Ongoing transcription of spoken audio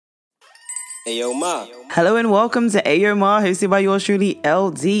Ayo Ma. Hello and welcome to Ayo Ma, hosted by yours truly,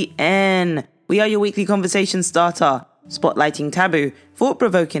 LDN. We are your weekly conversation starter, spotlighting taboo,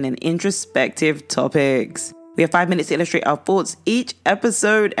 thought-provoking and introspective topics. We have 5 minutes to illustrate our thoughts each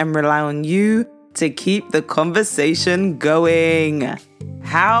episode and rely on you to keep the conversation going.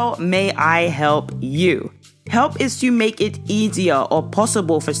 How may I help you? Help is to make it easier or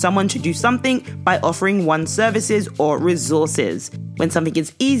possible for someone to do something by offering one services or resources. When something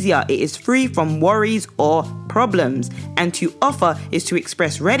is easier, it is free from worries or problems. And to offer is to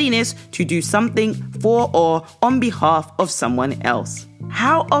express readiness to do something for or on behalf of someone else.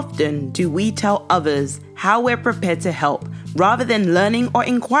 How often do we tell others how we're prepared to help, rather than learning or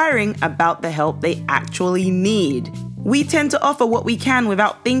inquiring about the help they actually need? We tend to offer what we can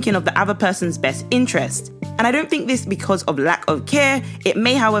without thinking of the other person's best interest. And I don't think this because of lack of care. It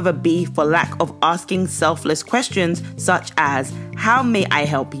may, however, be for lack of asking selfless questions such as, how may I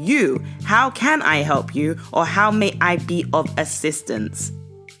help you? How can I help you? Or how may I be of assistance?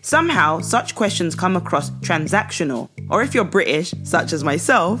 Somehow, such questions come across transactional, or if you're British, such as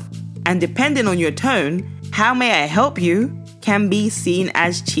myself, and depending on your tone, how may I help you can be seen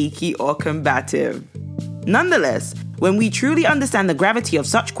as cheeky or combative. Nonetheless, when we truly understand the gravity of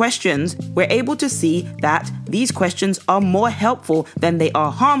such questions, we're able to see that these questions are more helpful than they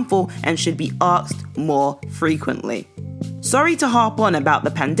are harmful and should be asked more frequently. Sorry to harp on about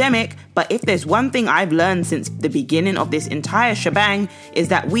the pandemic, but if there's one thing I've learned since the beginning of this entire shebang, is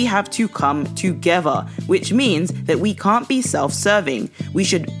that we have to come together, which means that we can't be self-serving. We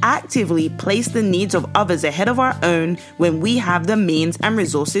should actively place the needs of others ahead of our own when we have the means and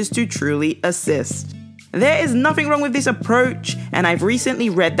resources to truly assist. There is nothing wrong with this approach, and I've recently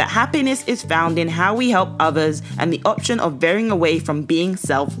read that happiness is found in how we help others and the option of veering away from being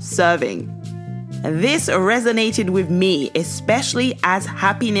self-serving. This resonated with me, especially as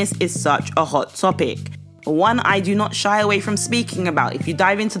happiness is such a hot topic. One I do not shy away from speaking about. If you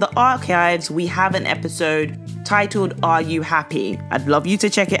dive into the archives, we have an episode titled, Are You Happy? I'd love you to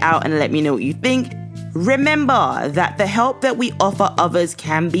check it out and let me know what you think. Remember that the help that we offer others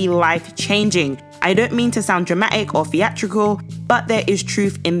can be life-changing. I don't mean to sound dramatic or theatrical, but there is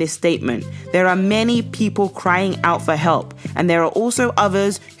truth in this statement. There are many people crying out for help, and there are also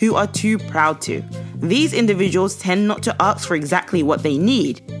others who are too proud to. These individuals tend not to ask for exactly what they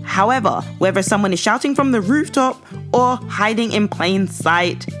need. However, whether someone is shouting from the rooftop or hiding in plain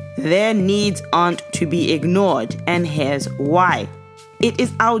sight, their needs aren't to be ignored, and here's why. It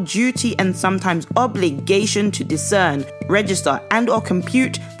is our duty and sometimes obligation to discern, register, and/or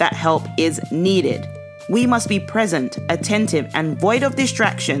compute that help is needed. We must be present, attentive, and void of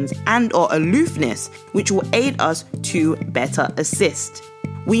distractions and/or aloofness, which will aid us to better assist.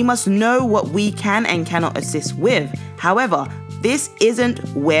 We must know what we can and cannot assist with. However, this isn't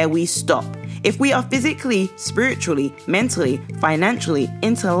where we stop. If we are physically, spiritually, mentally, financially,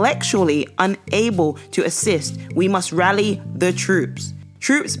 intellectually unable to assist, we must rally the troops.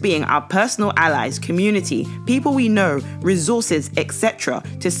 Troops being our personal allies, community, people we know, resources, etc.,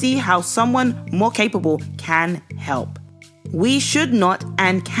 to see how someone more capable can help. We should not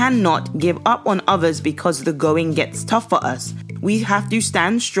and cannot give up on others because the going gets tough for us. We have to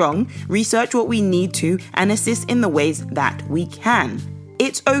stand strong, research what we need to, and assist in the ways that we can.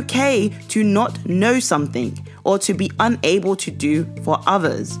 It's okay to not know something or to be unable to do for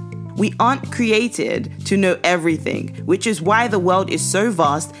others. We aren't created to know everything, which is why the world is so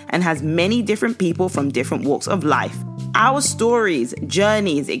vast and has many different people from different walks of life. Our stories,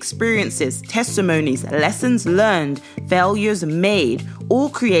 journeys, experiences, testimonies, lessons learned, failures made, all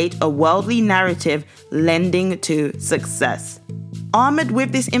create a worldly narrative lending to success. Armored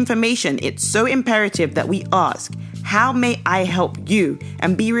with this information, it's so imperative that we ask, how may I help you?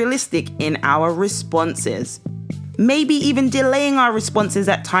 And be realistic in our responses. Maybe even delaying our responses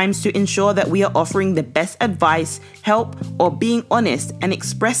at times to ensure that we are offering the best advice, help, or being honest and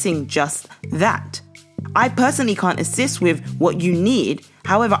expressing just that. I personally can't assist with what you need.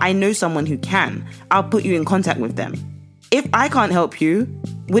 However, I know someone who can. I'll put you in contact with them. If I can't help you,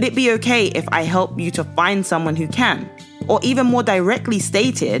 would it be okay if I help you to find someone who can? Or even more directly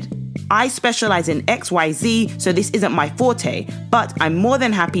stated, I specialize in XYZ, so this isn't my forte, but I'm more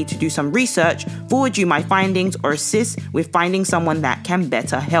than happy to do some research, forward you my findings, or assist with finding someone that can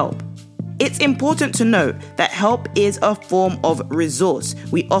better help. It's important to note that help is a form of resource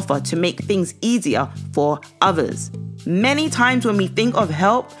we offer to make things easier for others. Many times when we think of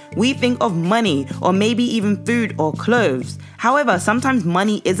help, we think of money or maybe even food or clothes. However, sometimes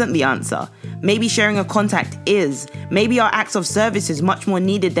money isn't the answer. Maybe sharing a contact is. Maybe our acts of service is much more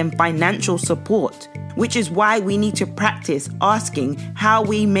needed than financial support. which is why we need to practice asking how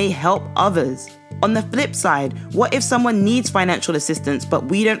we may help others. On the flip side, what if someone needs financial assistance but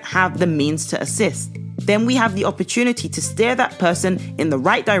we don't have the means to assist? Then we have the opportunity to steer that person in the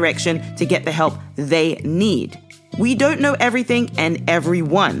right direction to get the help they need. We don't know everything and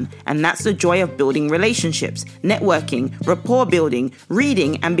everyone, and that's the joy of building relationships, networking, rapport building,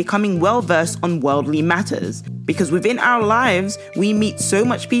 reading, and becoming well-versed on worldly matters. Because within our lives, we meet so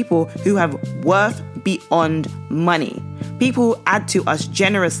much people who have worth beyond money. People who add to us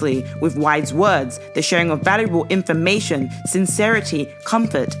generously with wise words, the sharing of valuable information, sincerity,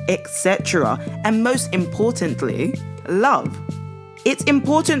 comfort, etc. And most importantly, love. It's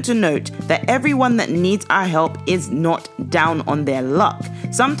important to note that everyone that needs our help is not down on their luck.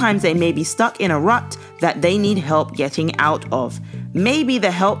 Sometimes they may be stuck in a rut that they need help getting out of. Maybe the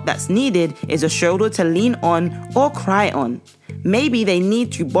help that's needed is a shoulder to lean on or cry on. Maybe they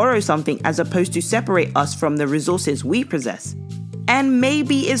need to borrow something as opposed to separate us from the resources we possess. And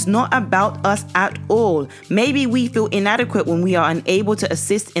maybe it's not about us at all. Maybe we feel inadequate when we are unable to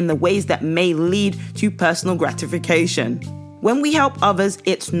assist in the ways that may lead to personal gratification. When we help others,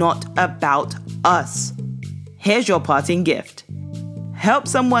 it's not about us. Here's your parting gift. Help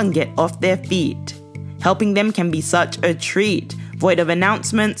someone get off their feet. Helping them can be such a treat. Void of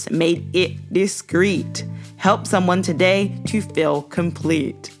announcements, made it discreet. Help someone today to feel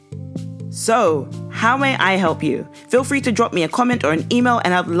complete. So, how may I help you? Feel free to drop me a comment or an email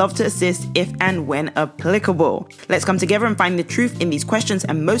and I'd love to assist if and when applicable. Let's come together and find the truth in these questions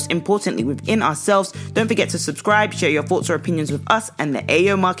and most importantly within ourselves. Don't forget to subscribe, share your thoughts or opinions with us and the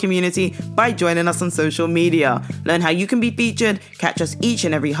AOMR community by joining us on social media. Learn how you can be featured, catch us each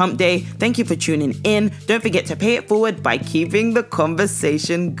and every hump day. Thank you for tuning in. Don't forget to pay it forward by keeping the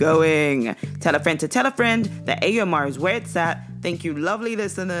conversation going. Tell a friend to tell a friend that AOMR is where it's at. Thank you, lovely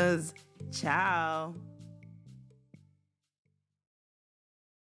listeners. Ciao.